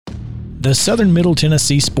The Southern Middle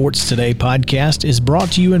Tennessee Sports Today podcast is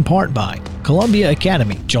brought to you in part by Columbia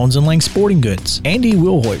Academy, Jones & Lang Sporting Goods, Andy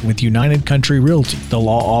Wilhoit with United Country Realty, the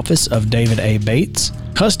law office of David A. Bates,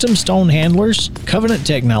 Custom Stone Handlers, Covenant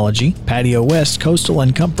Technology, Patio West Coastal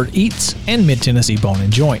and Comfort Eats, and Mid-Tennessee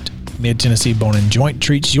Bone & Joint. Mid-Tennessee Bone & Joint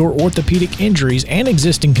treats your orthopedic injuries and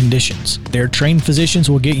existing conditions. Their trained physicians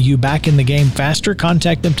will get you back in the game faster.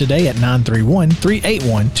 Contact them today at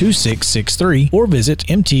 931-381-2663 or visit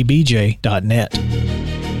mtbj.net.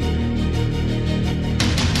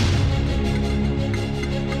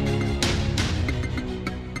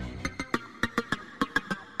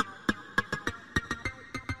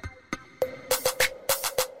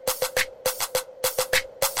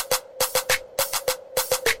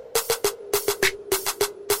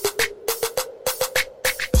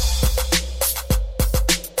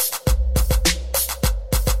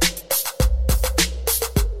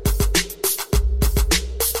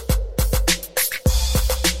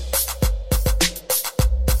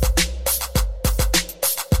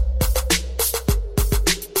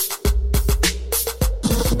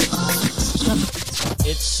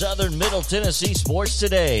 Tennessee Sports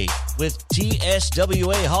Today with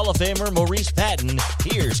TSWA Hall of Famer Maurice Patton.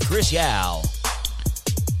 Here's Chris Yao.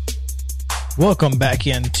 Welcome back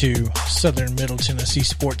into Southern Middle Tennessee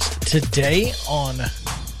Sports Today on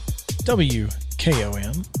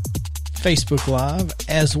WKOM, Facebook Live,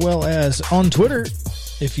 as well as on Twitter.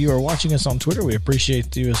 If you are watching us on Twitter, we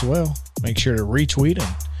appreciate you as well. Make sure to retweet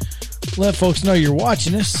and let folks know you're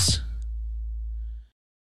watching us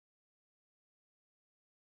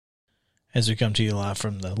as we come to you live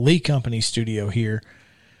from the Lee Company studio here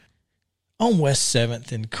on West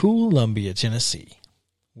 7th in Columbia, Tennessee,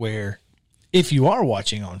 where if you are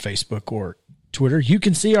watching on Facebook or Twitter, you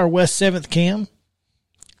can see our West 7th cam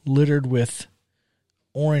littered with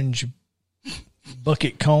orange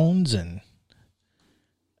bucket cones and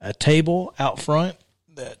a table out front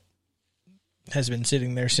that has been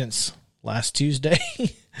sitting there since last Tuesday.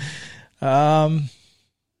 Yeah.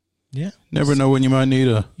 Never know when you might need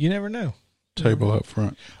a You never know. Table up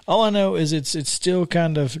front. All I know is it's still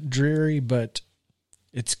kind of dreary, but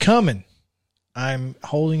it's coming. I'm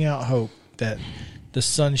holding out hope that the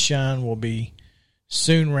sunshine will be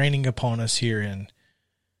soon raining upon us here in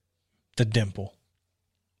the Dimple.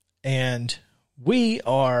 And we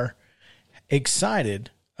are excited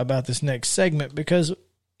about this next segment because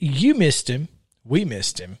you missed him. We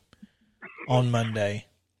missed him on Monday.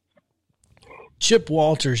 Chip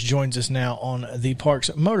Walters joins us now on the Parks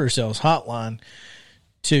Motor Sales Hotline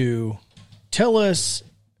to tell us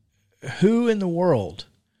who in the world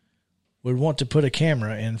would want to put a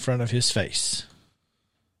camera in front of his face.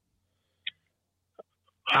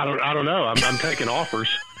 I don't know. I'm taking offers.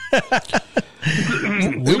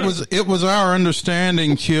 It was our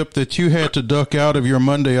understanding, Chip, that you had to duck out of your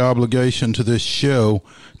Monday obligation to this show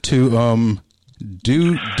to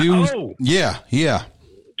do. Oh. Yeah.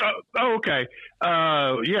 Okay.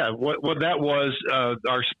 What that was,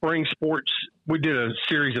 our spring sports, we did a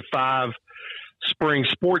series of 5 spring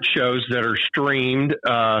sports shows that are streamed,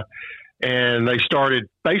 and they started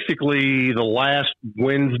basically the last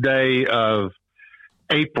Wednesday of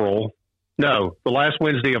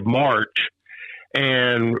March,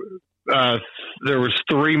 and there was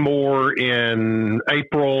 3 more in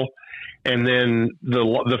April. And then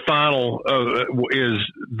the final is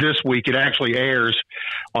this week. It actually airs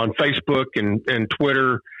on Facebook and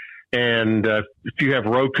Twitter. And if you have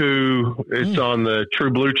Roku, it's on the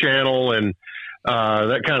True Blue channel and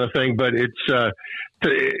that kind of thing. But it's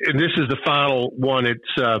and this is the final one.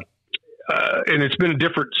 It's and it's been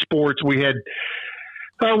different sports. We had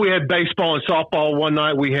baseball and softball one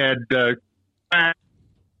night. We had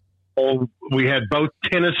both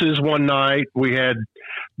tennises one night. We had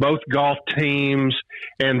both golf teams,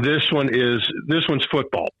 and this one's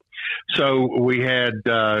football. So we had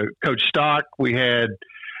Coach Stock. We had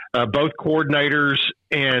both coordinators,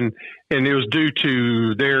 and it was due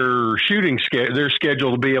to their shooting their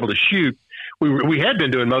schedule to be able to shoot. We had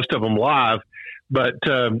been doing most of them live, but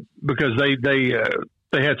because they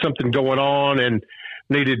had something going on and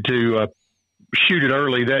needed to shoot it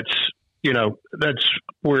early. That's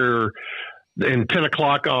where. And 10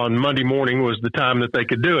 o'clock on Monday morning was the time that they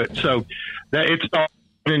could do it. So that it's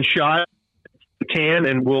been shot,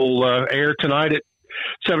 and we'll air tonight at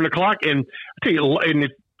 7 o'clock. And I tell you,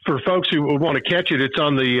 and for folks who would want to catch it, it's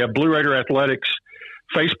on the Blue Raider Athletics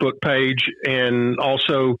Facebook page and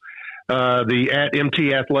also the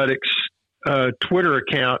 @MT Athletics Twitter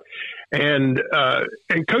account. And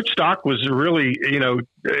Coach Stock was really,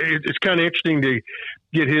 it's kind of interesting to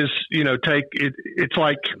get his, take. It's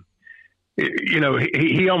like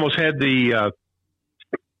he almost had the,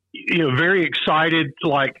 very excited,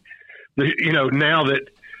 like, now that,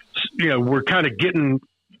 we're kind of getting,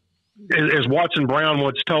 as Watson Brown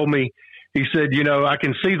once told me, he said, I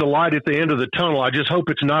can see the light at the end of the tunnel. I just hope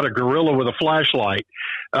it's not a gorilla with a flashlight.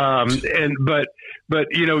 But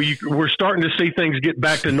we're starting to see things get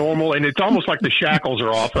back to normal, and it's almost like the shackles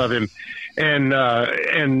are off of him. And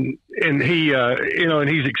he, and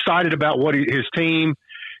he's excited about his team.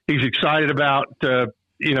 He's excited about, the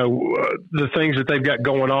things that they've got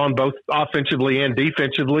going on, both offensively and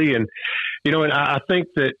defensively. And I think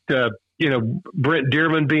that, Brent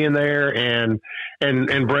Dearman being there and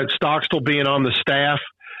Brent Stockstill being on the staff,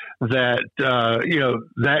 that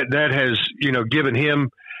that has given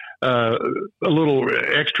him a little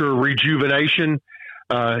extra rejuvenation.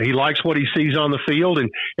 He likes what he sees on the field,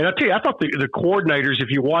 and I tell you, I thought the coordinators,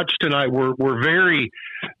 if you watch tonight, were very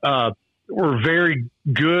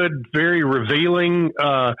good, very revealing,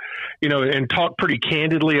 and talked pretty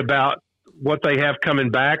candidly about what they have coming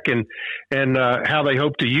back and how they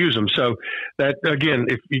hope to use them. So that, again,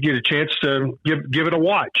 if you get a chance to give it a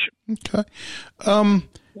watch. Okay.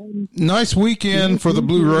 Nice weekend for the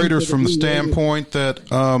Blue Raiders from the standpoint that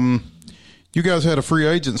you guys had a free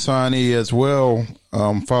agent signee as well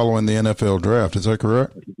following the NFL draft. Is that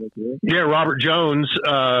correct? Yeah, Robert Jones.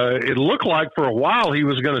 It looked like for a while he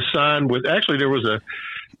was going to sign with – actually, there was a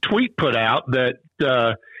tweet put out that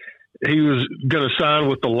he was going to sign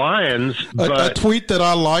with the Lions. A tweet that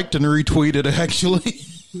I liked and retweeted, actually.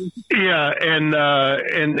 Yeah,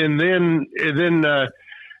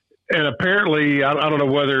 and apparently, I don't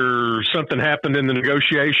know whether something happened in the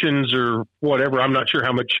negotiations or whatever. I'm not sure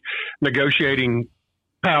how much negotiating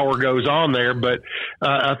power goes on there, but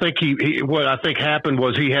I think what I think happened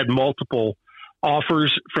was he had multiple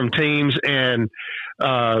offers from teams, and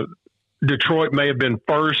Detroit may have been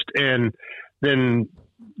first, and then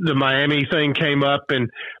the Miami thing came up, and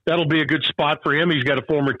that'll be a good spot for him. He's got a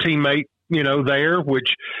former teammate, there,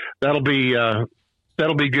 which that'll be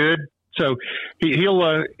good. So he'll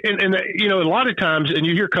and a lot of times, and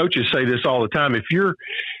you hear coaches say this all the time, if you're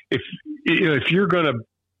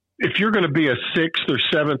going to be a sixth or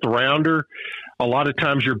seventh rounder, a lot of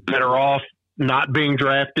times you're better off not being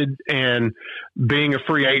drafted and being a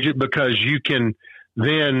free agent, because you can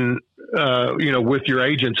then with your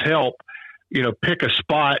agent's help, pick a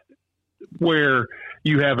spot where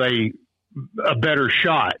you have a better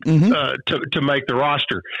shot to make the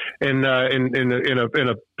roster, and in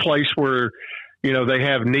a place where they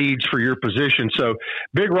have needs for your position. So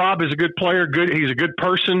Big Rob is a good player. He's a good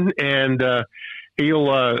person, and he'll.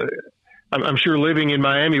 I'm sure living in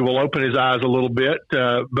Miami will open his eyes a little bit,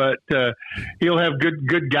 but he'll have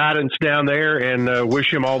good guidance down there, and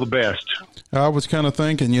wish him all the best. I was kind of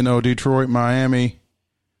thinking, Detroit, Miami,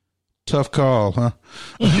 tough call, huh?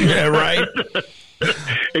 Yeah, right.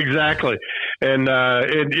 Exactly. And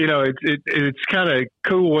it's kind of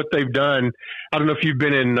cool what they've done. I don't know if you've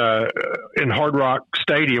been in Hard Rock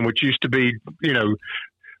Stadium, which used to be, it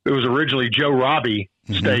was originally Joe Robbie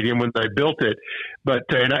Stadium when they built it. But,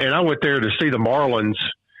 and I went there to see the Marlins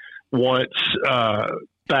once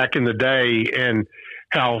back in the day, and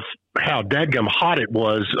how dadgum hot it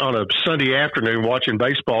was on a Sunday afternoon watching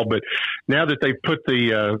baseball. But now that they've put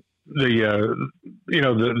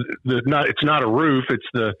it's not a roof, it's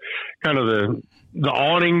the kind of the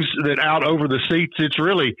awnings that out over the seats. It's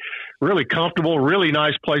really, really comfortable, really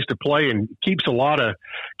nice place to play, and keeps a lot of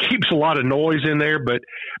noise in there, but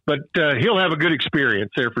he'll have a good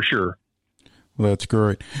experience there for sure. Well, that's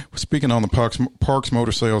great. We're speaking on the Parks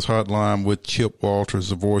Motor Sales Hotline with Chip Walters,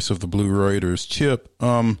 the voice of the Blue Raiders. Chip,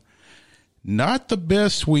 not the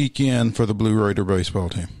best weekend for the Blue Raider baseball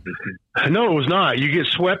team. No, it was not. You get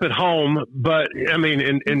swept at home, but I mean,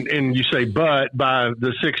 and you say but by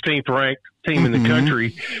the 16th ranked team in the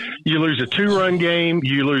country. You lose a 2-run game,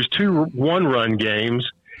 you lose 2 1-run games,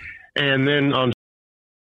 and then on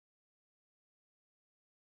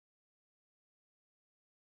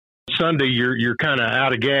Sunday you're kind of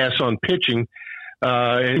out of gas on pitching,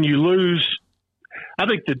 and you lose. I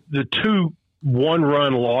think the 2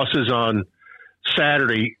 1-run losses on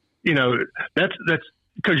Saturday, that's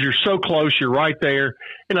because you're so close, you're right there,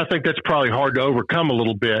 and I think that's probably hard to overcome a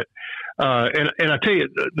little bit. And I tell you,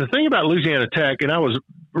 the thing about Louisiana Tech, and I was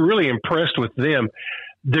really impressed with them.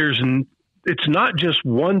 It's not just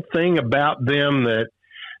one thing about them that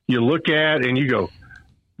you look at and you go,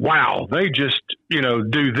 wow, they just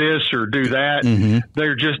do this or do that. Mm-hmm.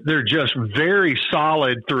 They're just very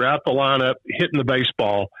solid throughout the lineup, hitting the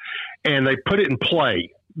baseball, and they put it in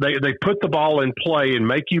play. They put the ball in play and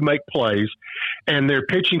make you make plays, and their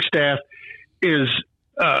pitching staff is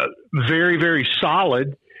very, very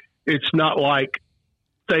solid. It's not like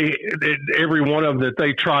every one of them that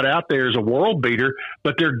they trot out there is a world beater,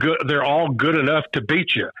 but they're good. They're all good enough to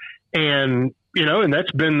beat you. And, and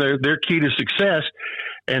that's been their key to success.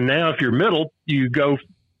 And now if you're middle, you go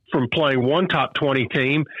from playing one top 20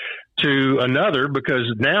 team to another, because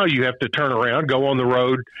now you have to turn around, go on the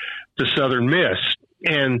road to Southern Miss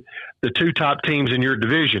and the two top teams in your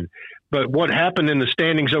division. But what happened in the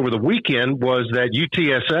standings over the weekend was that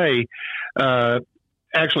UTSA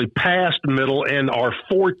actually passed middle and are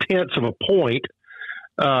 0.4 of a point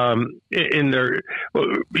in their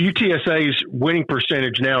UTSA's winning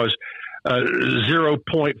percentage now is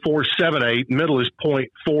 0.478. Middle is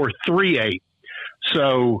 0.438.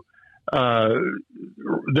 So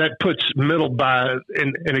that puts middle by,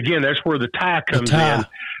 and again, that's where the tie comes in.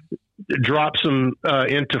 It drops them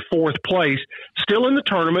into fourth place, still in the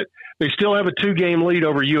tournament. They still have a 2-game lead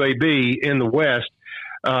over UAB in the West,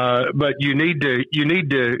 but you need to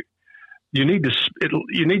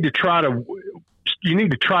try to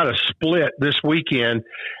split this weekend,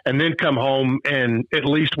 and then come home and at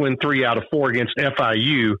least win 3 out of 4 against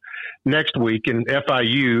FIU next week. And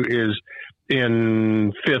FIU is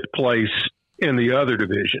in 5th place in the other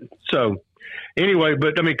division. So anyway,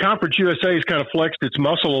 but I mean, Conference USA has kind of flexed its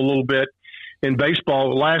muscle a little bit in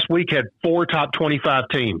baseball. Last week had 4 top 25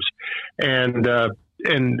 teams, and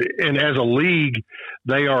as a league,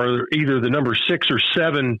 they are either the number 6 or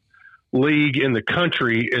 7 league in the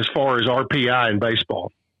country as far as RPI in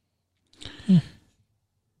baseball.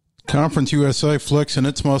 Conference USA flexing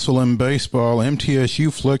its muscle in baseball.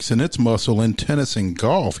 MTSU flexing its muscle in tennis and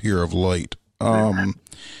golf here of late.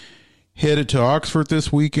 Headed to Oxford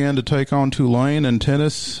this weekend to take on Tulane in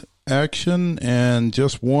tennis action, and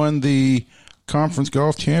just won the conference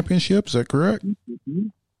golf championship. Is that correct?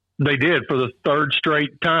 They did for the 3rd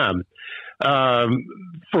straight time.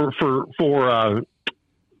 For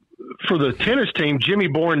the tennis team, Jimmy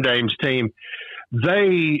Borendame's team,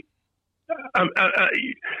 I'm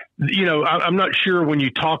not sure when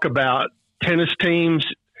you talk about tennis teams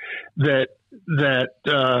that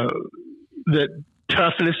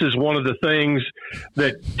toughness is one of the things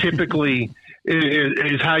that typically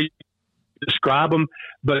is how you describe them.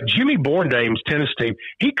 But Jimmy Borendame's tennis team,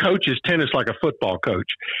 he coaches tennis like a football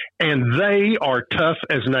coach, and they are tough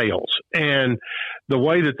as nails. And the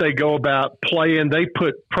way that they go about playing, they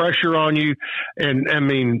put pressure on you, and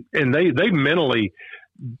they mentally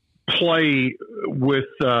play with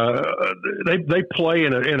they play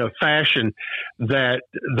in a fashion that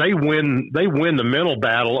they win the mental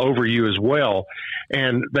battle over you as well.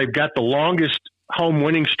 And they've got the longest home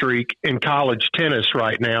winning streak in college tennis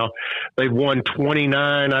right now. They've won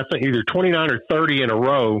 29, I think either 29 or 30 in a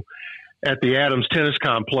row at the Adams Tennis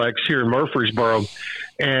Complex here in Murfreesboro.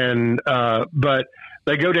 And but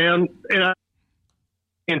they go down and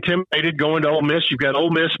intimidated going to Ole Miss. You've got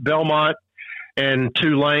Ole Miss, Belmont, and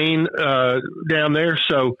Tulane down there.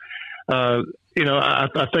 So, I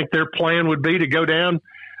think their plan would be to go down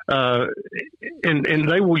and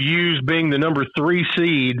they will use being the number 3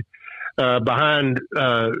 seed behind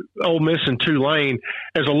Ole Miss and Tulane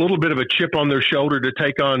as a little bit of a chip on their shoulder to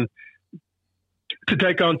take on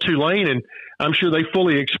Tulane. And I'm sure they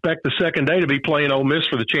fully expect the second day to be playing Ole Miss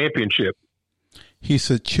for the championship. He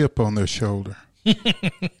said chip on their shoulder.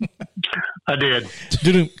 I did.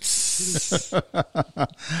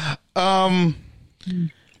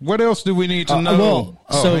 What else do we need to know?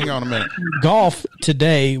 Hang on a minute. Golf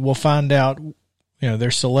today, we'll find out.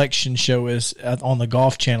 Their selection show is on the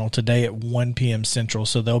Golf Channel today at 1 p.m. Central,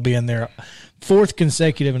 so they'll be in their 4th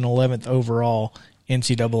consecutive and 11th overall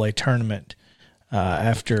NCAA tournament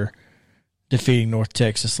after defeating North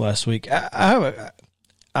Texas last week.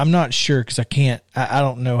 I'm not sure because I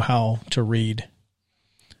don't know how to read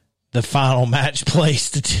the final match play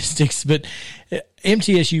statistics, but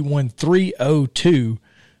MTSU won 3-0-2,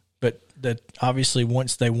 but that obviously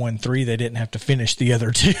once they won 3, they didn't have to finish the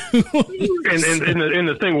other 2. and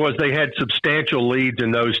the thing was they had substantial leads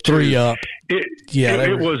in those 2. 3 up. If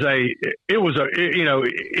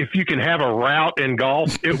you can have a rout in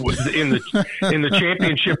golf, it was in the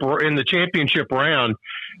championship round.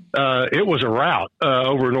 It was a rout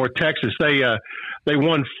over North Texas. They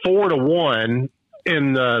won 4-1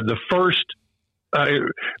 in the first,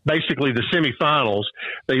 basically the semifinals.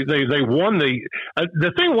 They won the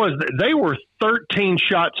thing was that they were 13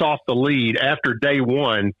 shots off the lead after day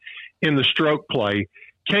 1 in the stroke play,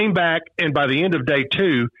 came back, and by the end of day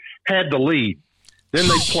 2 had the lead. Then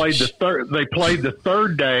they played the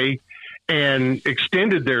third day and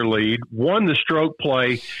extended their lead, won the stroke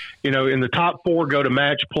play, in the top 4 go to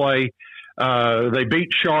match play. They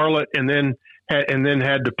beat Charlotte and then and then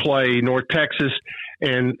had to play North Texas.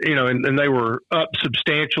 And, and they were up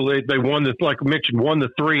substantially. They won like I mentioned, won the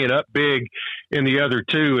 3 and up big in the other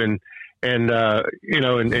 2. And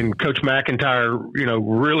Coach McIntyre,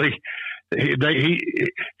 really,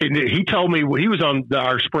 he told me he was on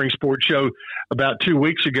our spring sports show about 2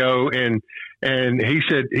 weeks ago. And he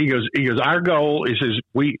said, he goes, our goal is to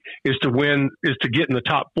win, is to get in the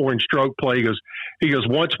top 4 in stroke play. He goes,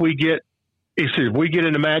 once we get, he said, if we get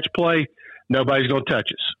into match play, nobody's going to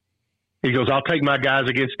touch us. He goes, I'll take my guys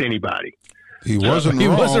against anybody. He wasn't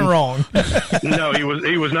wrong. No, he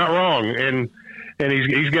was not wrong. And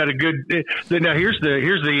he's got a good, now here's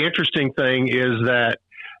the interesting thing is that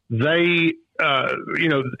they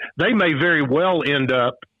may very well end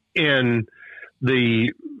up in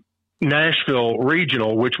the Nashville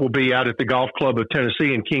Regional, which will be out at the Golf Club of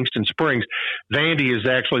Tennessee in Kingston Springs. Vandy is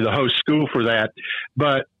actually the host school for that,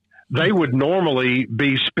 but they would normally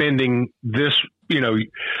be spending this,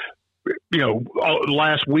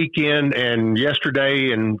 last weekend and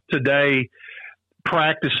yesterday and today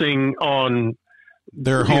practicing on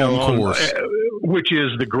their home course, which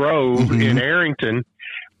is the Grove in Arrington,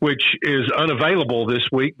 which is unavailable this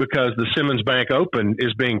week because the Simmons Bank Open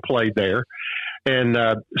is being played there. And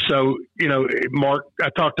so, Mark, I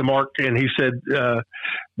talked to Mark and he said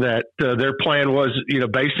that their plan was,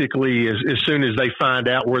 basically as soon as they find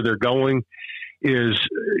out where they're going is,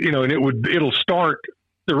 and it'll start,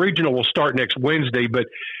 the regional will start next Wednesday, but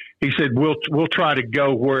he said, we'll try to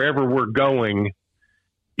go wherever we're going,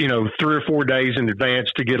 3 or 4 days in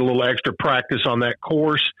advance to get a little extra practice on that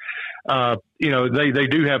course. They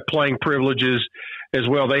do have playing privileges as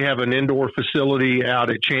well. They have an indoor facility out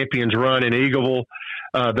at Champions Run in Eagleville.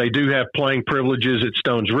 They do have playing privileges at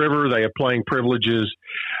Stones River. They have playing privileges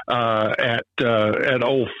at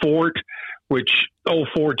Old Fort, which Old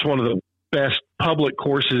Fort's one of the best public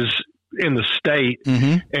courses in the state.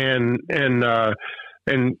 And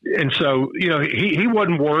so, he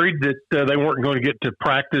wasn't worried that they weren't going to get to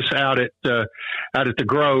practice out at the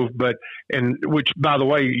Grove, which, by the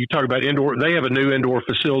way, you talk about indoor, they have a new indoor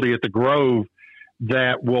facility at the Grove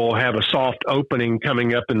that will have a soft opening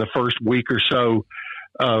coming up in the first week or so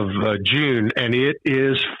of June. And it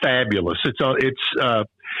is fabulous.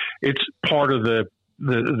 It's part of the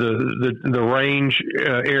range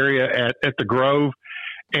area at the Grove.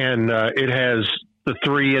 And it has the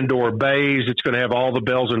 3 indoor bays. It's going to have all the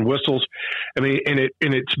bells and whistles. I mean, and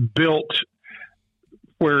it's built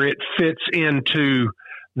where it fits into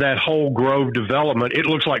that whole Grove development. It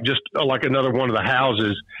looks like just like another one of the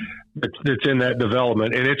houses that's in that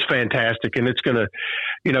development, and it's fantastic. And it's going to,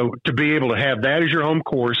 to be able to have that as your home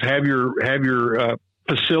course, have your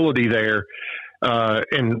facility there,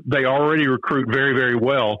 and they already recruit very, very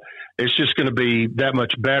well. It's just going to be that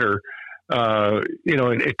much better. And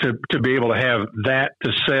to be able to have that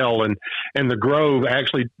to sell and the Grove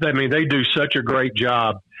actually, I mean, they do such a great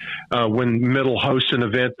job when Middle hosts an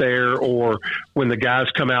event there or when the guys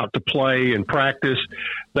come out to play and practice,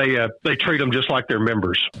 they treat them just like they're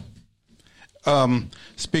members.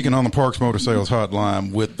 Speaking on the Parks Motor Sales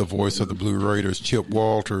Hotline with the voice of the Blue Raiders, Chip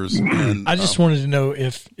Walters. And, I just wanted to know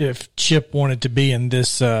if Chip wanted to be in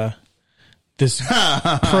this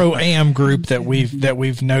pro-am group that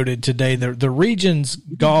we've noted today. The Regions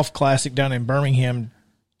Golf Classic down in Birmingham,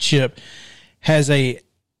 Chip, has a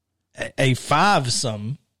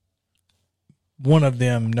fivesome. One of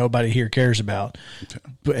them nobody here cares about,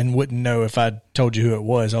 and wouldn't know if I told you who it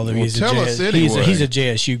was. Although he's a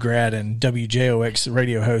JSU grad and WJOX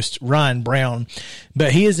radio host, Ryan Brown.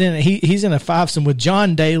 But he's in a fivesome with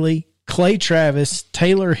John Daly, Clay Travis,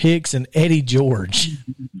 Taylor Hicks, and Eddie George.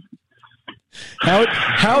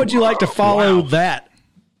 How would you like to follow that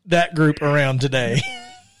group around today?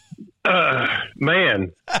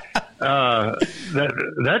 Man,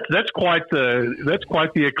 that's quite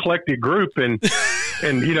the eclectic group, and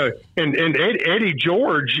Eddie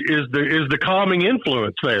George is the calming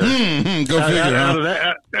influence there. Go figure.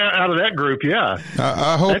 Out of that group, yeah.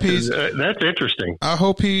 I hope that's interesting. I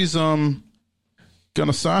hope he's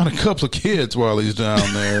gonna sign a couple of kids while he's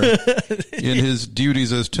down there in his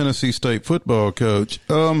duties as Tennessee State football coach.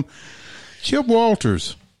 Chip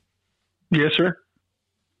Walters. Yes, sir.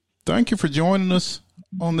 Thank you for joining us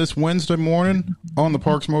on this Wednesday morning on the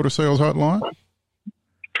Parks Motor Sales Hotline.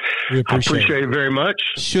 We appreciate it very much.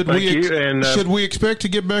 Should we expect to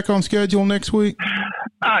get back on schedule next week?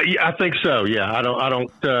 Yeah, I think so. Yeah, I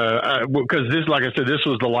don't because this, like I said, this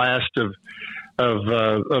was the last of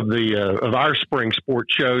our spring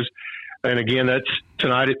sports shows, and again, that's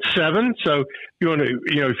tonight at 7. So if you want to,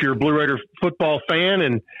 if you're a Blue Raider football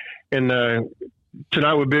fan and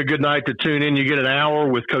tonight would be a good night to tune in. You get an hour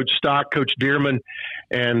with Coach Stock, Coach Dearman,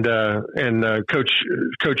 and Coach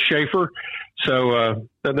Schaefer. So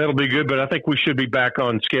that'll be good. But I think we should be back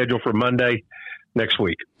on schedule for Monday next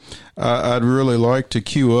week. I'd really like to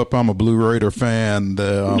queue up. I'm a Blue Raider fan.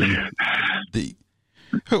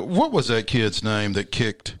 What was that kid's name that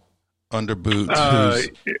kicked under Boots?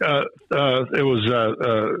 It was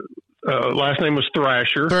last name was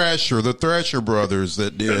Thrasher. The Thrasher brothers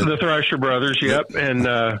that did. The Thrasher brothers, yep. And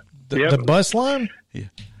the bus line? Yeah.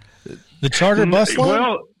 The charter bus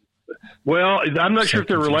line? Well, I'm not sure if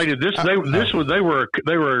they're related. They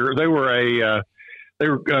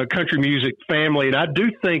were a country music family, and I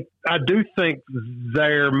do think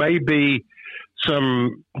there may be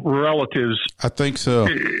some relatives. I think so.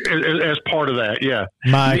 As part of that, yeah.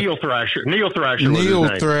 Neil Thrasher.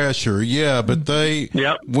 Yeah, but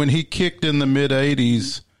when he kicked in the mid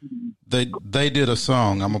 '80s, they did a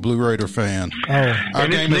song. I'm a Blue Raider fan. Oh. Our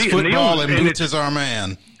game is football, and Boots is our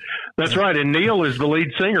man. That's right, and Neil is the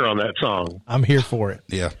lead singer on that song. I'm here for it.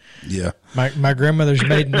 Yeah. My grandmother's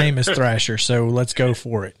maiden name is Thrasher, so let's go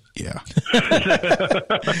for it. Yeah.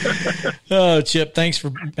 Oh, Chip, thanks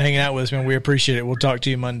for hanging out with us, man. We appreciate it. We'll talk to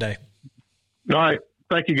you Monday. All right.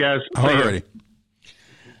 Thank you, guys. All righty.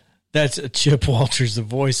 That's Chip Walters, the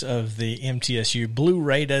voice of the MTSU Blue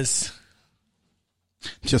Raiders.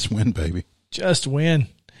 Just win, baby. Just win.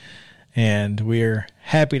 And we're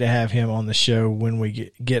happy to have him on the show when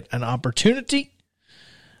we get an opportunity.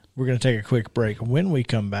 We're going to take a quick break. When we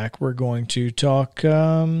come back, we're going to talk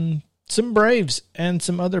some Braves and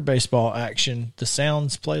some other baseball action. The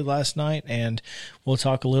Sounds played last night, and we'll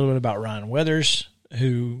talk a little bit about Ryan Weathers,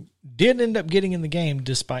 who did end up getting in the game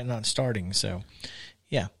despite not starting. So,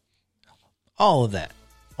 yeah, all of that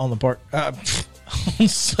on the part on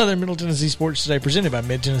Southern Middle Tennessee Sports Today, presented by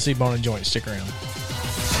Mid-Tennessee Bone and Joint. Stick around.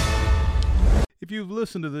 If you've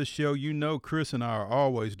listened to this show, you know Chris and I are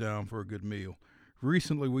always down for a good meal.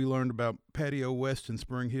 Recently, we learned about Patio West in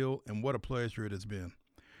Spring Hill, and what a pleasure it has been.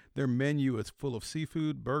 Their menu is full of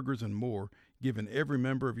seafood, burgers, and more, giving every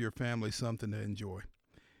member of your family something to enjoy.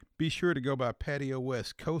 Be sure to go by Patio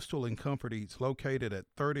West Coastal and Comfort Eats, located at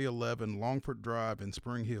 3011 Longford Drive in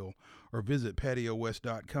Spring Hill, or visit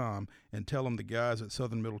PatioWest.com and tell them the guys at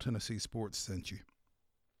Southern Middle Tennessee Sports sent you.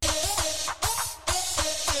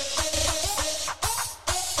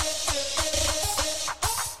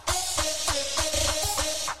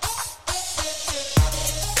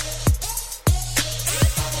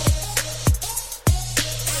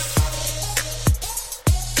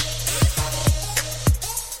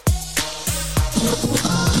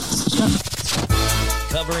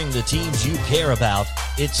 Covering the teams you care about,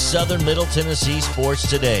 it's Southern Middle Tennessee Sports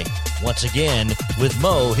Today. Once again, with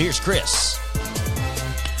Mo, here's Chris.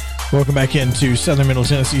 Welcome back into Southern Middle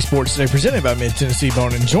Tennessee Sports Today, presented by Mid-Tennessee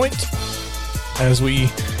Bone and Joint. As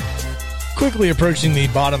we quickly approaching the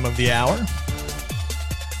bottom of the hour.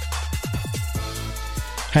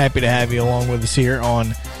 Happy to have you along with us here on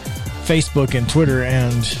Facebook and Twitter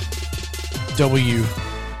and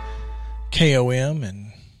WKOM and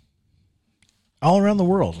all around the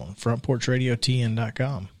world on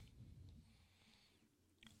FrontPorchRadioTN.com.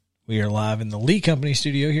 We are live in the Lee Company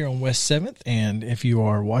studio here on West 7th, and if you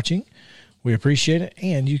are watching, we appreciate it.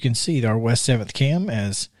 And you can see our West 7th cam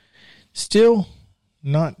as still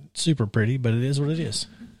not super pretty, but it is what it is.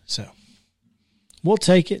 So we'll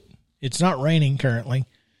take it. It's not raining currently,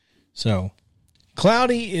 so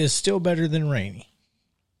cloudy is still better than rainy.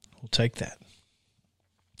 We'll take that.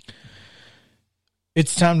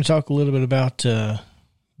 It's time to talk a little bit about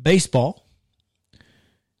baseball.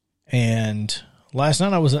 And last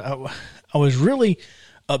night I was really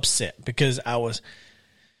upset because I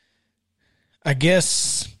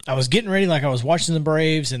guess I was getting ready, like I was watching the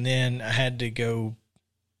Braves, and then I had to go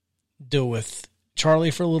deal with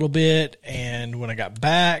Charlie for a little bit. And when I got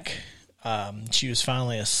back, she was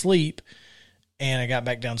finally asleep, and I got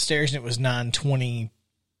back downstairs, and it was 9:23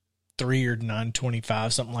 or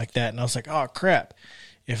 9:25, something like that. And I was like, oh, crap.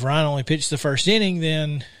 If Ryan only pitched the first inning,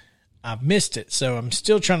 then I missed it. So I'm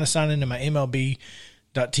still trying to sign into my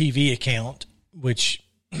MLB.TV account, which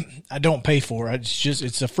I don't pay for.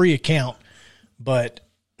 It's a free account. But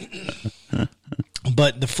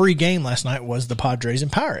the free game last night was the Padres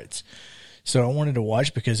and Pirates. So I wanted to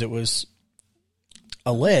watch because it was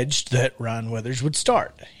alleged that Ryan Weathers would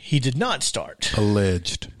start. He did not start.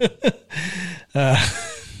 Alleged.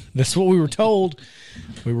 That's what we were told.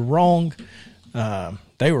 We were wrong.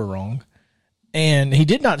 They were wrong. And he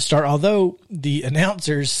did not start, although the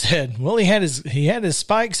announcers said, well, he had his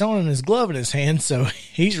spikes on and his glove in his hand, so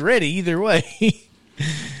he's ready either way.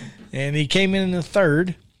 And he came in the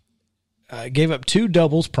third, gave up 2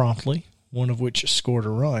 doubles promptly, one of which scored a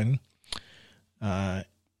run.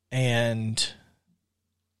 And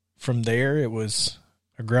from there, it was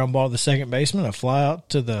a ground ball to the second baseman, a fly out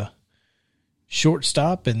to the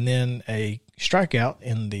shortstop, and then a strikeout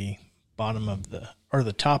in the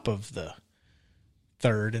top of the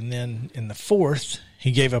third. And then in the fourth,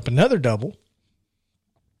 he gave up another double.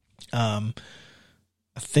 I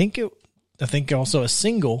think also a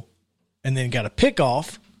single, and then got a pick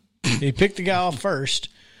off. He picked the guy off first,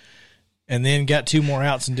 and then got 2 more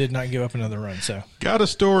outs and did not give up another run. So, got a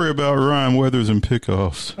story about Ryan Weathers and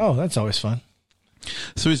pickoffs. Oh, that's always fun.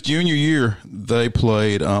 So his junior year, they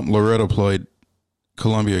played. Loretto played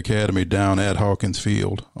Columbia Academy down at Hawkins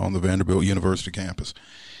Field on the Vanderbilt University campus.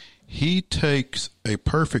 He takes a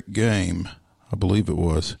perfect game, I believe it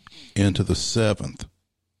was, into the 7th.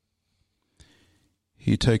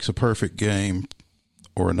 He takes a perfect game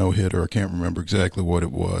or a no-hitter. I can't remember exactly what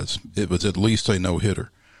it was. It was at least a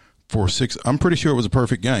no-hitter. For 6, I'm pretty sure it was a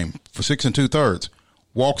perfect game. For 6 2/3,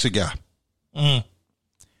 walks a guy.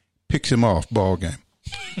 Picks him off, ball game.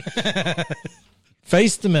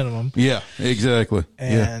 Face the minimum. Yeah, exactly.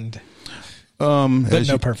 And but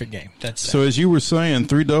no perfect game. That's so as you were saying,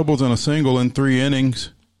 3 doubles and a single in 3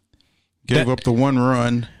 innings, gave up the 1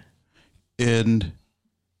 run, and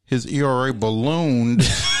his ERA ballooned.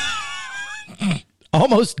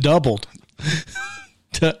 Almost doubled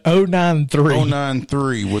to 0.93.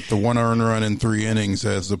 0.93 with the 1 earned run in 3 innings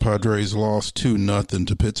as the Padres lost 2-0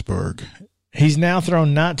 to Pittsburgh. He's now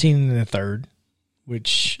thrown 19 in the third,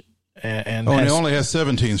 which and he only has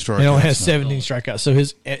 17 strikeouts. He only has 17 strikeouts. So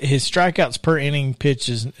his strikeouts per inning pitch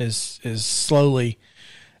is slowly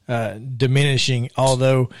diminishing.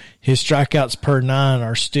 Although his strikeouts per 9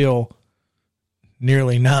 are still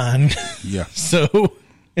nearly 9. Yeah. So,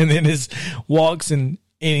 and then his walks and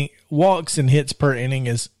hits per inning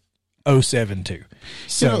is 0.72.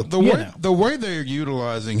 So the way they're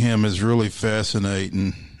utilizing him is really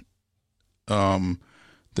fascinating. The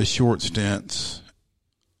short stints,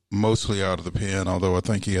 mostly out of the pen, although I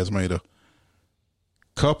think he has made a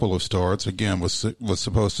couple of starts. Again, was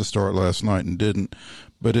supposed to start last night and didn't.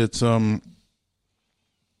 But it's I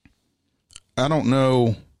don't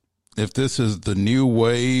know if this is the new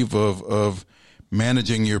wave of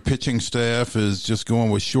managing your pitching staff, is just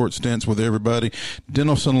going with short stints with everybody.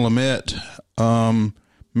 Dinelson Lamet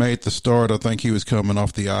made the start. I think he was coming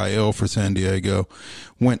off the IL for San Diego.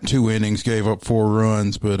 Went 2 innings, gave up 4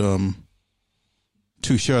 runs, but 2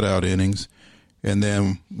 shutout innings. And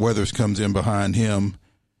then Weathers comes in behind him.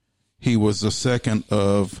 He was the second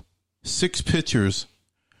of 6 pitchers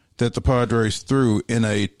that the Padres threw in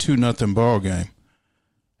a 2-0 ball game.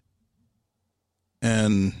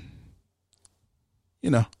 And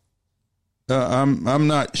I'm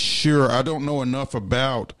not sure. I don't know enough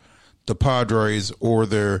about the Padres or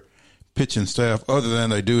their pitching staff, other than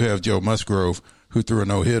they do have Joe Musgrove, who threw a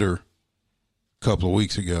no-hitter a couple of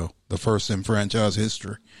weeks ago, the first in franchise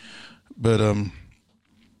history. But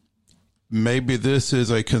maybe this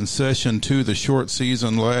is a concession to the short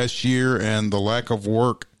season last year and the lack of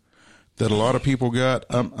work that a lot of people got.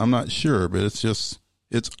 I'm not sure, but it's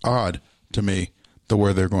odd to me the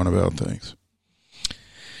way they're going about things.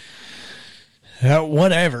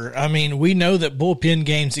 Whatever. I mean, we know that bullpen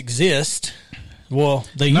games exist. Well,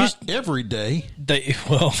 they not every day.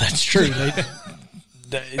 Well, that's true.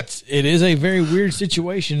 It is a very weird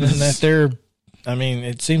situation in that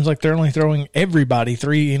it seems like they're only throwing everybody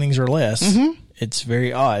 3 innings or less. Mm-hmm. It's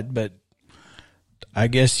very odd, but I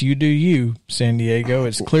guess you do you, San Diego.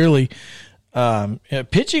 It's clearly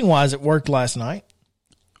pitching wise, it worked last night.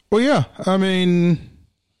 Well, yeah. I mean,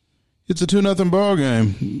 it's a 2-0 ball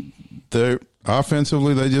game.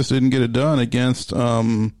 Offensively, they just didn't get it done against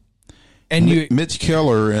Mitch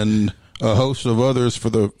Keller and a host of others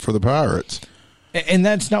for the Pirates. And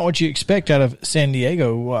that's not what you expect out of San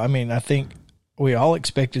Diego. I mean, I think we all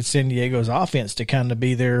expected San Diego's offense to kind of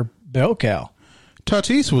be their bell cow.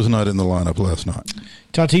 Tatis was not in the lineup last night.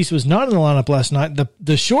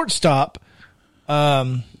 The shortstop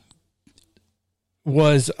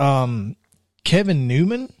was Kevin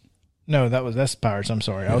Newman. No, that's Pirates. I'm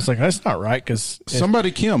sorry. I was like, that's not right because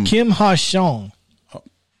Kim Ha-Shong.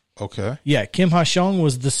 Okay. Yeah, Kim Ha-Shong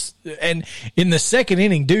was and in the second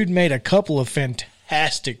inning, dude made a couple of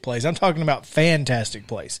fantastic plays. I'm talking about fantastic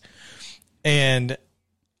plays, and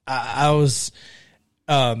I was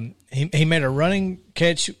he made a running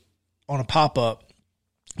catch on a pop up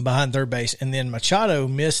behind third base, and then Machado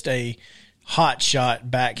missed a hot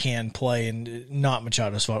shot backhand play, and not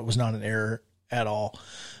Machado's fault. It was not an error at all.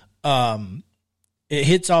 It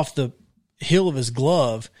hits off the heel of his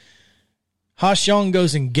glove. Ha-Shong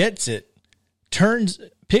goes and gets it,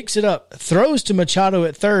 picks it up, throws to Machado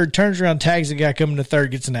at third, turns around, tags the guy coming to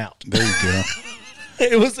third, gets an out. There you go.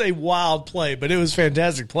 It was a wild play, but it was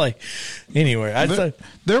fantastic play. Anyway,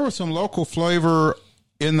 there was some local flavor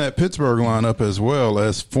in that Pittsburgh lineup, as well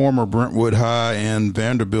as former Brentwood High and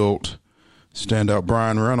Vanderbilt standout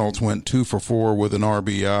Brian Reynolds went 2 for 4 with an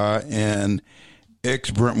RBI, and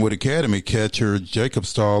ex-Brentwood Academy catcher Jacob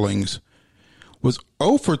Stallings was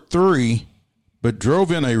 0 for 3, but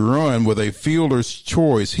drove in a run with a fielder's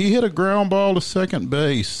choice. He hit a ground ball to second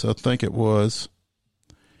base, I think it was.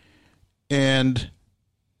 And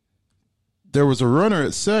there was a runner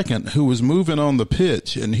at second who was moving on the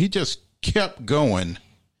pitch, and he just kept going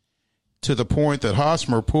to the point that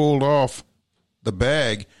Hosmer pulled off the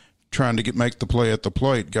bag trying to make the play at the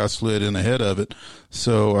plate, got slid in ahead of it.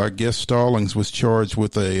 So I guess Stallings was charged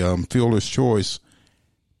with a fielder's choice,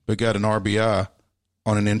 but got an RBI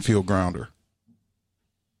on an infield grounder.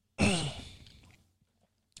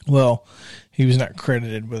 Well, he was not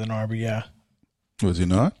credited with an RBI. Was he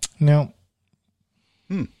not? No.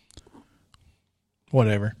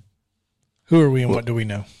 Whatever. Who are we and what do we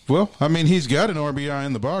know? Well, I mean, he's got an RBI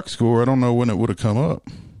in the box score. I don't know when it would have come up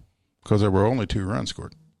because there were only 2 runs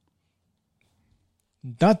scored.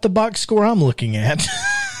 Not the box score I'm looking at.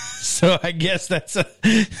 So I guess that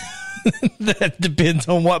depends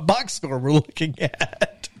on what box score we're looking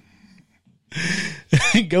at.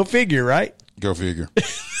 Go figure, right? Go figure.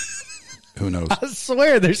 Who knows? I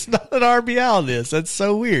swear there's not an RBI on this. That's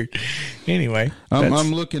so weird. Anyway.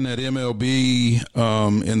 I'm looking at MLB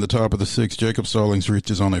in the top of the 6. Jacob Stallings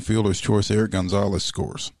reaches on a fielder's choice. Eric Gonzalez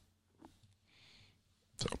scores.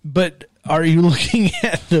 So. But are you looking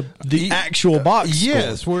at the actual box score?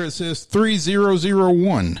 Yes, where it says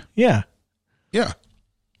 3001. Yeah. Yeah.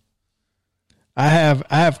 I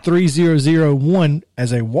have 3001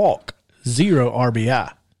 as a walk, 0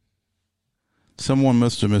 RBI. Someone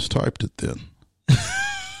must have mistyped it then.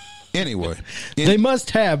 Anyway. They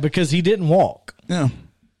must have, because he didn't walk. Yeah.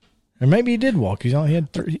 Or maybe he did walk. He only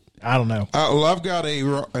had 3. I don't know. Well, I've got an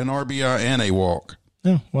RBI and a walk.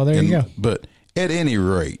 Oh, well, there you go. But at any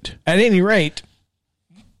rate,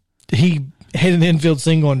 he hit an infield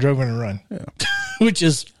single and drove in a run. Yeah. Which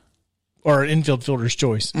is, or an infield fielder's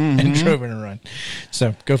choice, and drove in a run.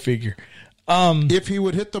 So, go figure. If he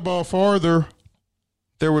would hit the ball farther,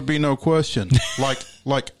 there would be no question. like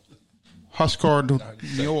Huskar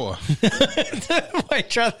Nioa. Wait,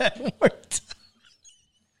 try that one.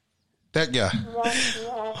 That guy.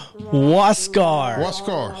 Huascar.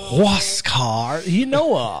 You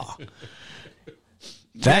know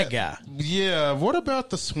that guy. Yeah, what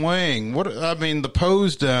about the swing? The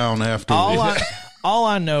pose down after. All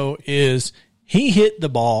I know is he hit the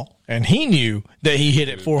ball, and he knew that he hit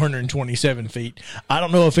it 427 feet. I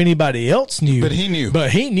don't know if anybody else knew. But he knew.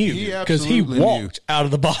 Because he walked out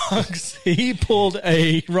of the box. He pulled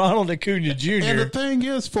a Ronald Acuna Jr. And the thing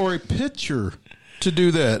is, for a pitcher to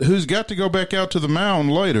do that, who's got to go back out to the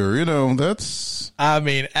mound later, that's... I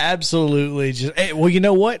mean, absolutely. Well, you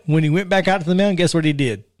know what? When he went back out to the mound, guess what he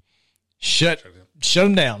did? Shut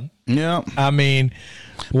him down. Yeah. I mean...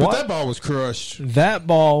 But that ball was crushed. That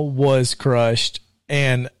ball was crushed.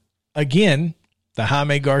 And again, the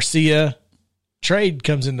Jaime Garcia trade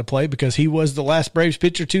comes into play because he was the last Braves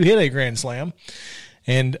pitcher to hit a grand slam.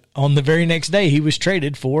 And on the very next day, he was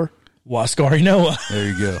traded for Huascar Ynoa. There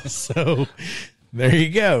you go. So there you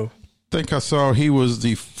go. I think I saw he was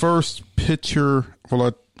the first pitcher.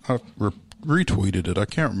 Well, I retweeted it. I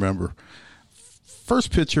can't remember.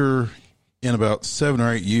 First pitcher in about 7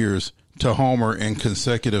 or 8 years to homer in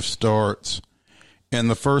consecutive starts, and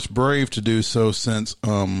the first Brave to do so since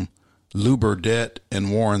Lou Burdette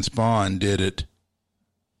and Warren Spahn did it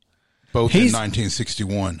both in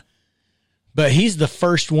 1961. But he's the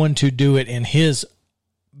first one to do it in his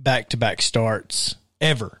back-to-back starts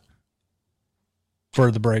ever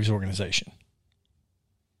for the Braves organization.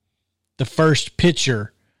 The first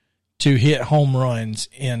pitcher to hit home runs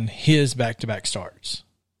in his back-to-back starts.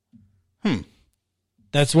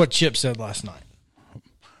 That's what Chip said last night.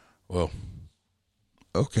 Well,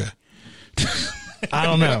 okay. I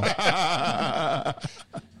don't know.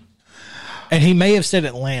 And he may have said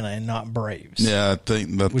Atlanta and not Braves. Yeah,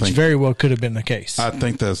 which very well could have been the case. I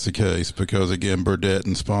think that's the case because, again, Burdette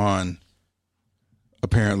and Spahn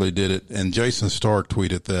apparently did it, and Jason Stark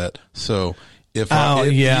tweeted that. So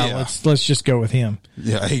let's just go with him.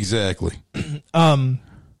 Yeah, exactly. Dude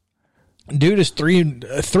is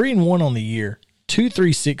 3-1 on the year.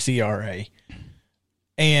 2.36 ERA,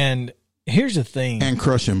 and here's the thing: and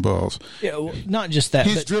crushing balls. Yeah, well, not just that.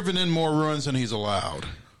 He's driven in more runs than he's allowed.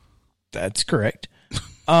 That's correct.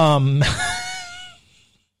 That's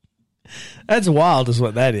That's wild is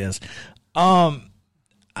what that is. I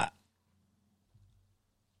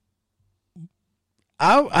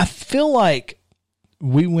feel like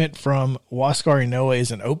we went from Huascar Ynoa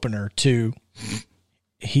as an opener to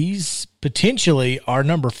he's potentially our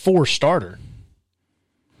number 4 starter.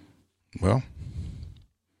 Well,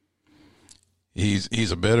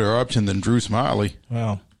 he's a better option than Drew Smiley.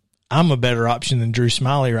 Well, I'm a better option than Drew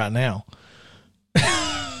Smiley right now.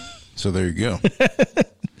 So there you go.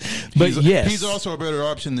 But yes, he's also a better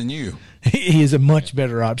option than you. He is a much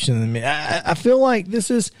better option than me. I feel like this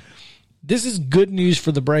is good news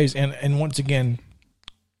for the Braves, and once again,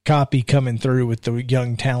 Copy coming through with the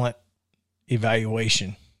young talent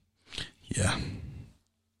evaluation. Yeah,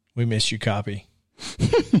 we miss you, Copy.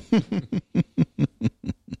 That's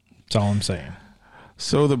all I'm saying.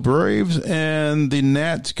 So the Braves and the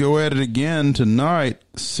Nats go at it again tonight.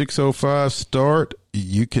 6:05 start.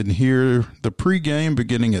 You can hear the pregame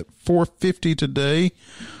beginning at 4:50 today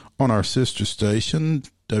on our sister station,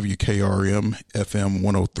 WKRM FM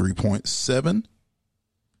 103.7.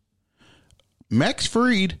 Max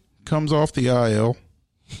Fried comes off the IL.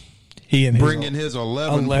 He and bringing his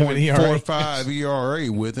 11.45 ERA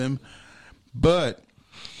with him. But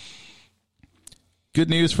good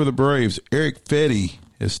news for the Braves. Eric Fetty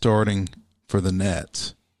is starting for the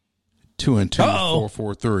Nats. 2-2,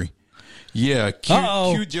 4.43. Yeah,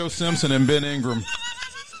 cute Joe Simpson and Ben Ingram.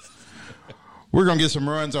 We're going to get some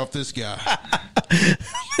runs off this guy.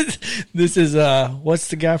 This is, what's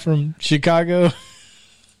the guy from Chicago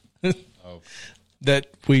that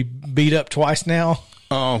we beat up twice now?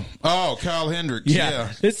 Oh, Kyle Hendricks.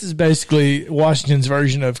 Yeah. This is basically Washington's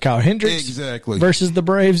version of Kyle Hendricks. Exactly. Versus the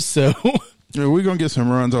Braves, so. Yeah, we're going to get some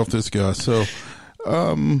runs off this guy. So,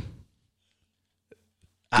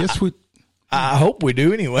 I hope we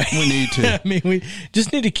do anyway. We need to. I mean, we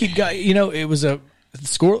just need to keep going. You know, it was a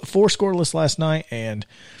 4 scoreless last night, and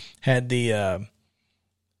had the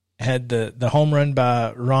home run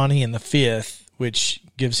by Ronnie in the 5th, which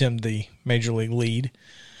gives him the major league lead.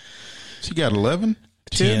 So he got 11?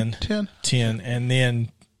 10, and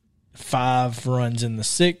then 5 runs in the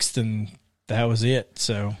 6th, and that was it.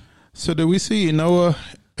 So do we see Ynoa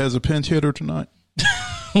as a pinch hitter tonight?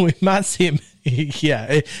 We might see him.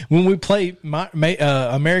 Yeah, when we play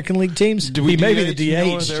American League teams, he may be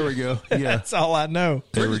the DH. There we go. Yeah, that's all I know.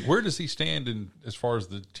 Where does he stand as far as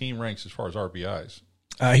the team ranks as far as RBIs?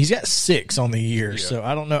 He's got 6 on the year, so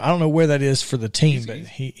I don't know where that is for the team, but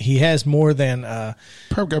he has more than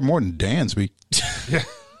probably got more than Dansby. Yeah.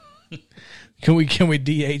 Can we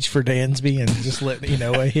DH for Dansby and just let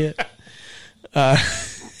Ynoa hit?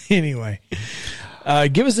 Anyway.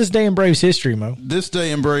 Give us this day in Braves history, Mo. This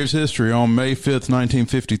day in Braves history on May 5th,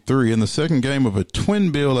 1953, in the second game of a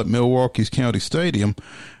twin bill at Milwaukee's County Stadium,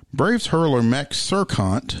 Braves hurler Max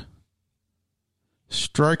Serkant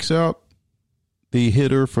strikes out the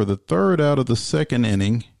hitter for the 3rd out of the 2nd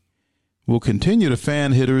inning, will continue to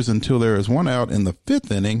fan hitters until there is 1 out in the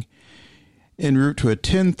 5th inning, en route to a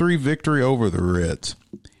 10-3 victory over the Reds.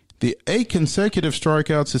 The 8 consecutive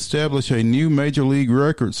strikeouts establish a new major league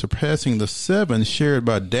record, surpassing the 7 shared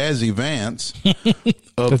by Dazzy Vance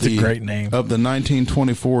That's a great name. Of the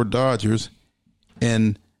 1924 Dodgers.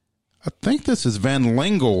 And I think this is Van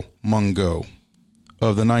Lingle Mungo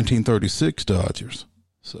of the 1936 Dodgers.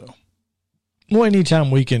 So, well,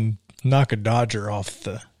 anytime we can knock a Dodger off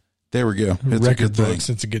the there we go. It's record books,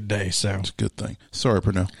 it's a good day. So it's a good thing. Sorry,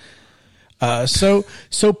 Purnell. So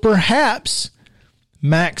perhaps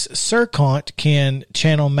Max Serkant can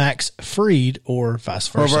channel Max Fried or vice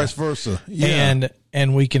versa. Yeah.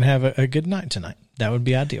 And we can have a good night tonight. That would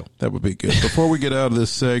be ideal. That would be good. Before we get out of this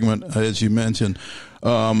segment, as you mentioned,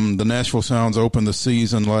 the Nashville Sounds opened the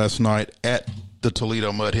season last night at the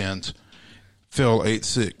Toledo Mud Hens. Fell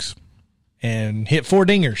 8-6. And hit 4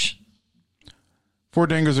 dingers. 4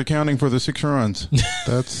 dingers accounting for the 6 runs.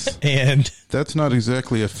 That's not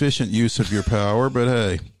exactly efficient use of your power, but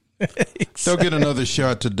hey. Exactly. They'll get another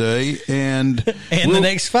shot today, and the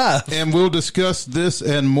next 5. And we'll discuss this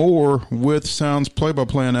and more with Sounds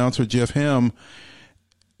play-by-play announcer Jeff Hem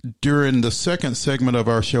during the second segment of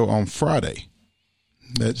our show on Friday.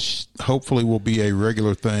 That hopefully will be a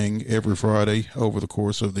regular thing every Friday over the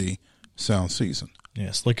course of the Sound season.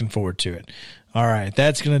 Yes, looking forward to it. All right,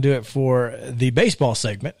 that's going to do it for the baseball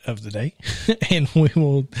segment of the day. And we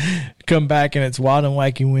will come back, and it's Wild and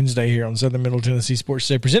Wacky Wednesday here on Southern Middle Tennessee Sports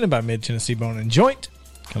Today, presented by Mid-Tennessee Bone and Joint,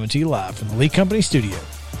 coming to you live from the Lee Company studio.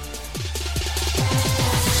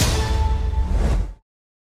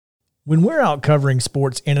 When we're out covering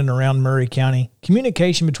sports in and around Maury County,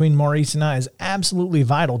 communication between Maurice and I is absolutely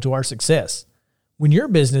vital to our success. When your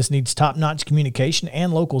business needs top-notch communication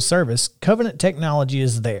and local service, Covenant Technology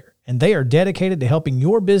is there, and they are dedicated to helping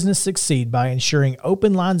your business succeed by ensuring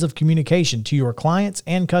open lines of communication to your clients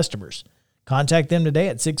and customers. Contact them today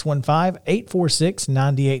at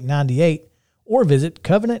 615-846-9898 or visit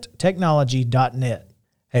covenanttechnology.net.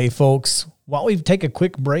 Hey folks, while we take a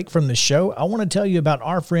quick break from the show, I want to tell you about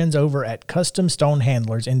our friends over at Custom Stone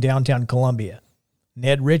Handlers in downtown Columbia.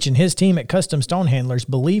 Ned Rich and his team at Custom Stone Handlers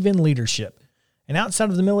believe in leadership. And outside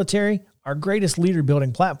of the military, our greatest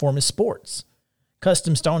leader-building platform is sports.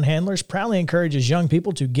 Custom Stone Handlers proudly encourages young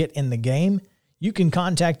people to get in the game. You can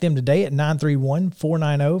contact them today at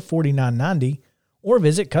 931-490-4990 or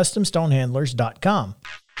visit CustomStonehandlers.com.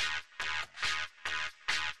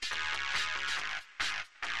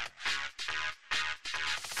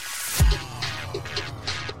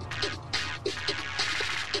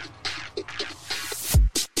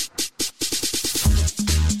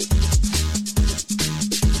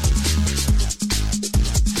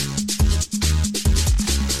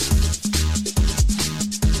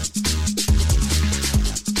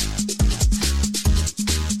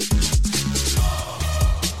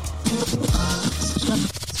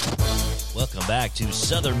 Back to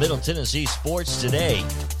Southern Middle Tennessee Sports Today,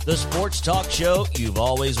 the sports talk show you've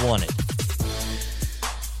always wanted.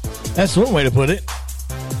 That's one way to put it.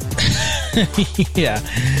 Yeah,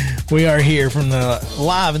 we are here from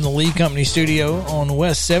live in the Lee Company studio on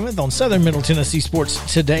West 7th on Southern Middle Tennessee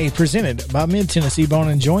Sports Today, presented by Mid-Tennessee Bone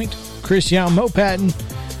and Joint. Chris Young, Mo Patton,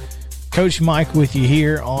 Coach Mike with you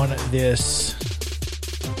here on this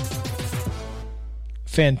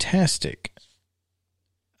fantastic,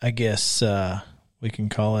 I guess we can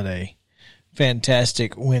call it a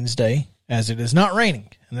fantastic Wednesday, as it is not raining,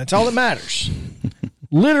 and that's all that matters.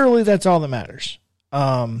 Literally, that's all that matters,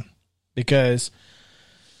 because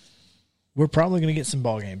we're probably going to get some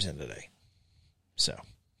ball games in today. So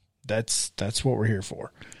that's what we're here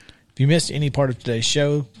for. If you missed any part of today's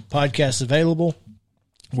show, podcast is available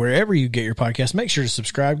wherever you get your podcast. Make sure to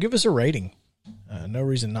subscribe. Give us a rating. No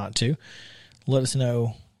reason not to. Let us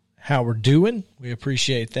know how we're doing. We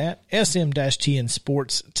appreciate that. SM-TN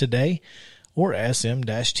Sports Today or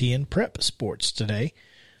SM-TN Prep Sports Today.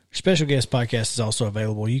 Our special guest podcast is also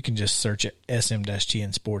available. You can just search it,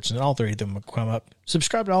 SM-TN Sports, and all three of them will come up.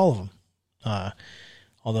 Subscribe to all of them.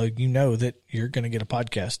 Although you know that you're going to get a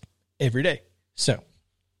podcast every day. So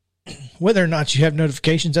whether or not you have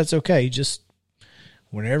notifications, that's okay. Just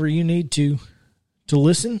whenever you need to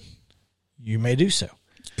listen, you may do so.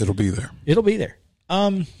 It'll be there. It'll be there.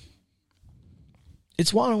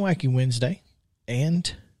 It's Wild and Wacky Wednesday,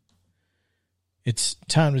 and it's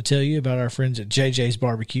time to tell you about our friends at JJ's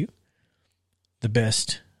Barbecue, the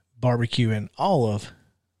best barbecue in all of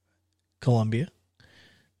Columbia,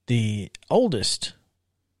 the oldest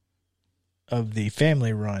of the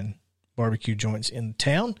family-run barbecue joints in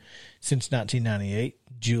town since 1998.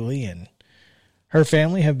 Julie and her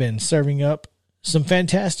family have been serving up some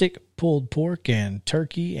fantastic pulled pork and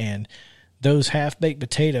turkey and those half-baked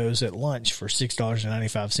potatoes at lunch for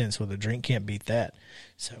 $6.95 with a drink. Can't beat that.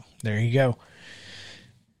 So there you go.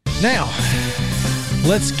 Now,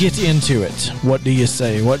 let's get into it. What do you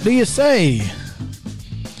say? What do you say?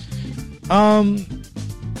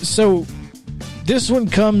 So this one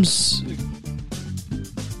comes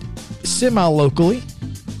semi-locally,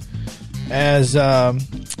 as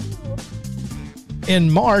in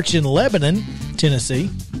March in Lebanon, Tennessee,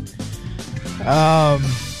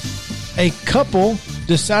 a couple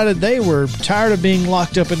decided they were tired of being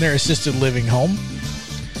locked up in their assisted living home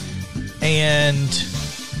and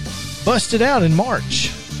busted out in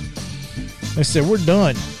March. They said, we're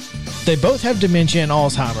done. They both have dementia and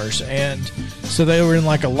Alzheimer's, and so they were in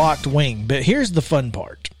like a locked wing. But here's the fun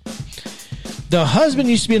part. The husband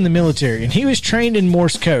used to be in the military, and he was trained in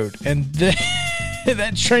Morse code, and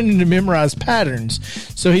that trained him to memorize patterns.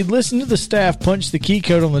 So he'd listen to the staff punch the key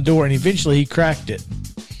code on the door, and eventually he cracked it.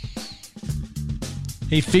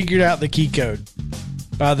 He figured out the key code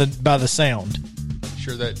by the sound.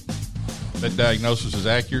 Sure that diagnosis is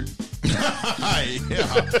accurate?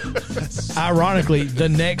 Yeah. Ironically, the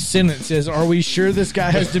next sentence is, are we sure this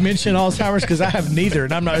guy has dementia and Alzheimer's? Because I have neither,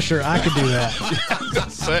 and I'm not sure I could do that.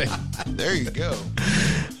 Say, There you go.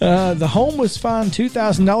 The home was fined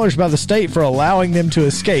 $2,000 by the state for allowing them to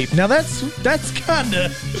escape. Now, that's kind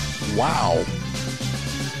of... Wow.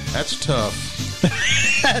 That's tough.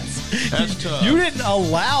 That's tough. You didn't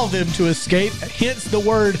allow them to escape, hence the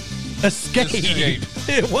word escape.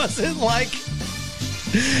 It wasn't like...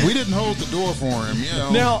 We didn't hold the door for him, you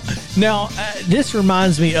know. Now, this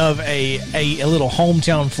reminds me of a little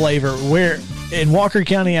hometown flavor where in Walker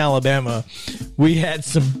County, Alabama, we had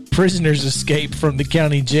some prisoners escape from the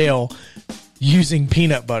county jail using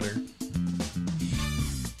peanut butter.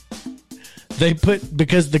 They put,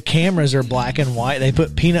 because the cameras are black and white, they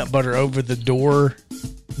put peanut butter over the door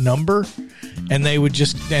number, and they would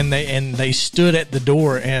just, and they stood at the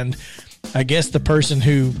door, and I guess the person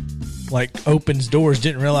who like opens doors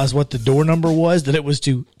didn't realize what the door number was, that it was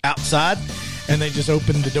to outside, and they just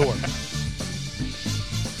opened the door.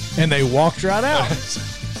 And they walked right out.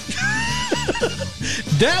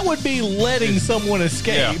 That would be letting someone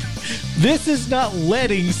escape. Yeah. This is not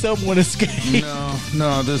letting someone escape.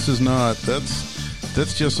 No, this is not.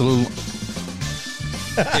 That's just a little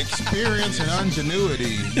experience and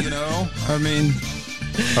ingenuity, you know? I mean,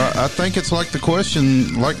 I think it's like the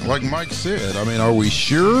question, like Mike said. I mean, are we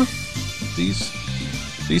sure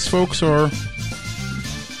these folks are,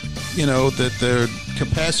 you know, that their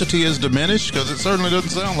capacity is diminished? Because it certainly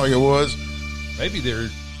doesn't sound like it was. Maybe they're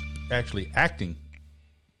actually acting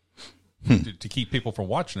to keep people from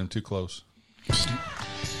watching them too close.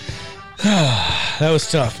 That was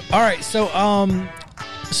tough. All right, so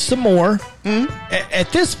some more.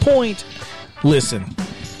 At this point, listen,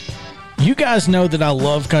 you guys know that I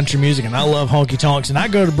love country music and I love honky tonks, and I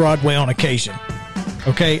go to Broadway on occasion.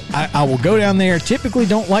 Okay, I will go down there. Typically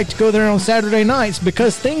don't like to go there on Saturday nights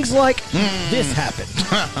because things like this happen.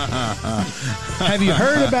 Have you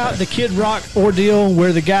heard about the Kid Rock ordeal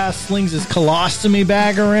where the guy slings his colostomy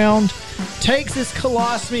bag around, takes his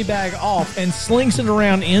colostomy bag off, and slings it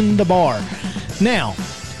around in the bar? Now,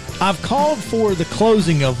 I've called for the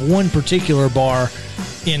closing of one particular bar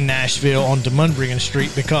in Nashville on DeMundrigan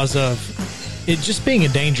Street because of it just being a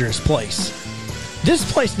dangerous place.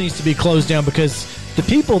 This place needs to be closed down because the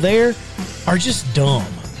people there are just dumb.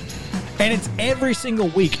 And it's every single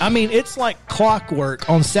week. I mean, it's like clockwork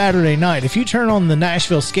on Saturday night. If you turn on the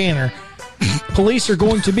Nashville scanner, police are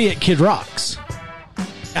going to be at Kid Rock's.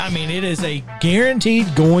 I mean, it is a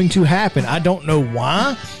guaranteed going to happen. I don't know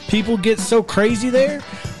why people get so crazy there,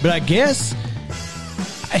 but I guess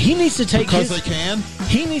he needs to take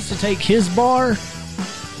He needs to take his bar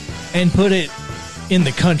and put it in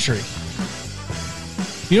the country.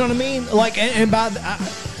 You know what I mean? Like, and by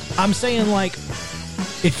I'm saying, like,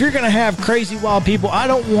 if you're going to have crazy wild people, I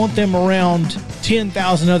don't want them around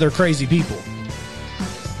 10,000 other crazy people.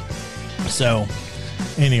 So,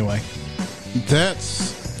 anyway.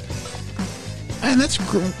 That's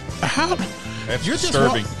how That's you're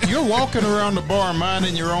disturbing. You're walking around the bar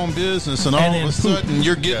minding your own business, and all And of a then sudden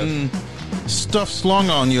you're getting stuff slung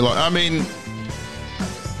on you. Like, I mean,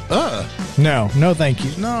 No, thank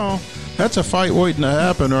you. no, that's a fight waiting to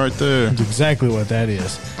happen right there. That's exactly what that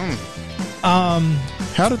is.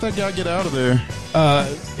 How did that guy get out of there?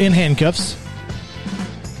 In handcuffs.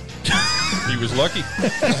 He was lucky.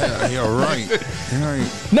 Yeah, right.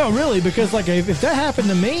 No, really, because like if that happened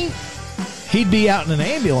to me, he'd be out in an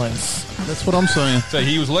ambulance. That's what I'm saying. So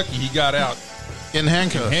he was lucky he got out In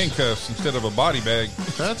handcuffs. handcuffs instead of a body bag.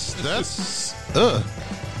 That's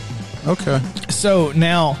okay. So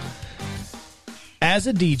now, as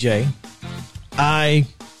a DJ, I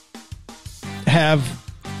have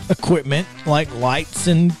equipment like lights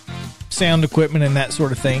and sound equipment and that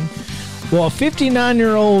sort of thing. Well, a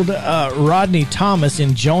 59-year-old Rodney Thomas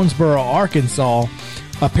in Jonesboro, Arkansas,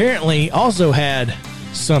 apparently also had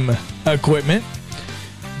some equipment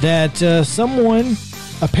that someone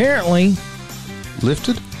apparently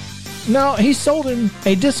Lifted? No, he sold him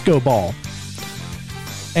a disco ball.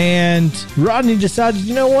 And Rodney decided,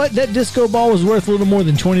 you know what? That disco ball was worth a little more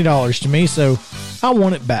than $20 to me, so I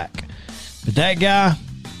want it back. But that guy,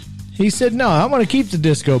 he said, no, I'm going to keep the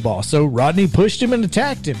disco ball. So Rodney pushed him and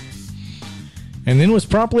attacked him. And then was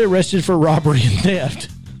promptly arrested for robbery and theft.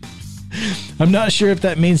 I'm not sure if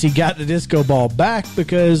that means he got the disco ball back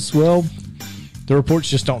because, well, the reports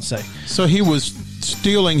just don't say. So he was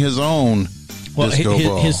stealing his own disco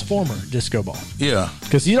ball. His former disco ball. Yeah.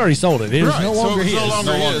 Because he already sold it. It is no longer his. No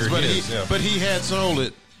longer his, but his, yeah. but he had sold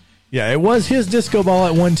it. Yeah, it was his disco ball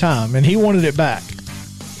at one time, and he wanted it back.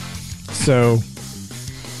 So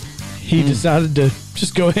he decided to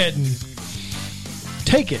just go ahead and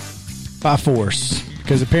take it by force,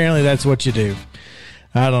 because apparently that's what you do.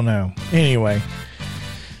 I don't know. Anyway.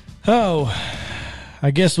 Oh,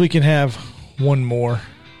 I guess we can have one more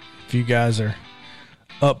if you guys are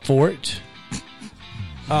up for it.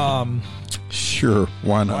 Sure,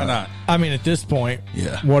 why not? Why not? I mean, at this point,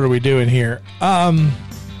 Yeah. what are we doing here? A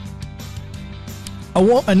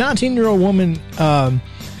 19-year-old woman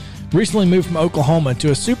recently moved from Oklahoma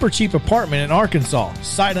to a super cheap apartment in Arkansas,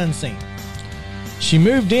 sight unseen. She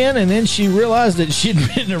moved in, and then she realized that she'd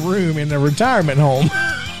been in a room in a retirement home.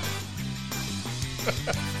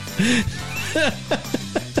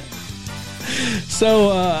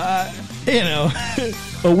 So,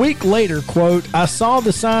 a week later, quote, I saw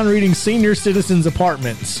the sign reading Senior Citizens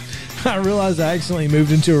Apartments. I realized I accidentally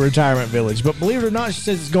moved into a retirement village. But believe it or not, she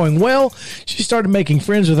says it's going well. She started making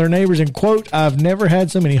friends with her neighbors and, quote, I've never had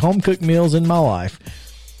so many home-cooked meals in my life.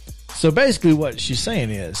 So basically what she's saying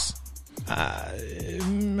is, I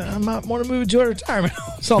might want to move into a retirement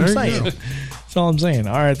home. That's all I'm saying. That's all I'm saying.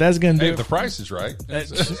 All right, that's going to do Hey, it. if the price is right.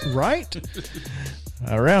 That's right.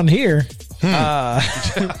 Around here.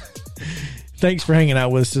 Thanks for hanging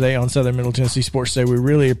out with us today on Southern Middle Tennessee Sports Day. We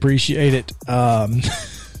really appreciate it.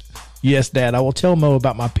 Yes, Dad, I will tell Mo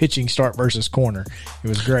about my pitching start versus corner. It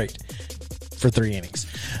was great for 3 innings.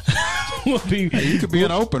 You could be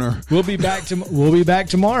an opener. We'll be back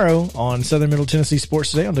tomorrow on Southern Middle Tennessee Sports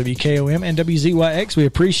Today on WKOM and WZYX. We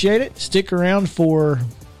appreciate it. Stick around for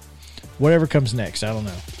whatever comes next. I don't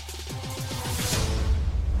know.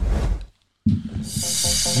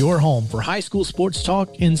 Your home for high school sports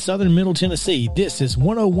talk in Southern Middle Tennessee. This is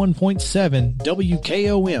 101.7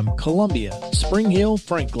 WKOM, Columbia, Spring Hill,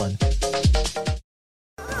 Franklin.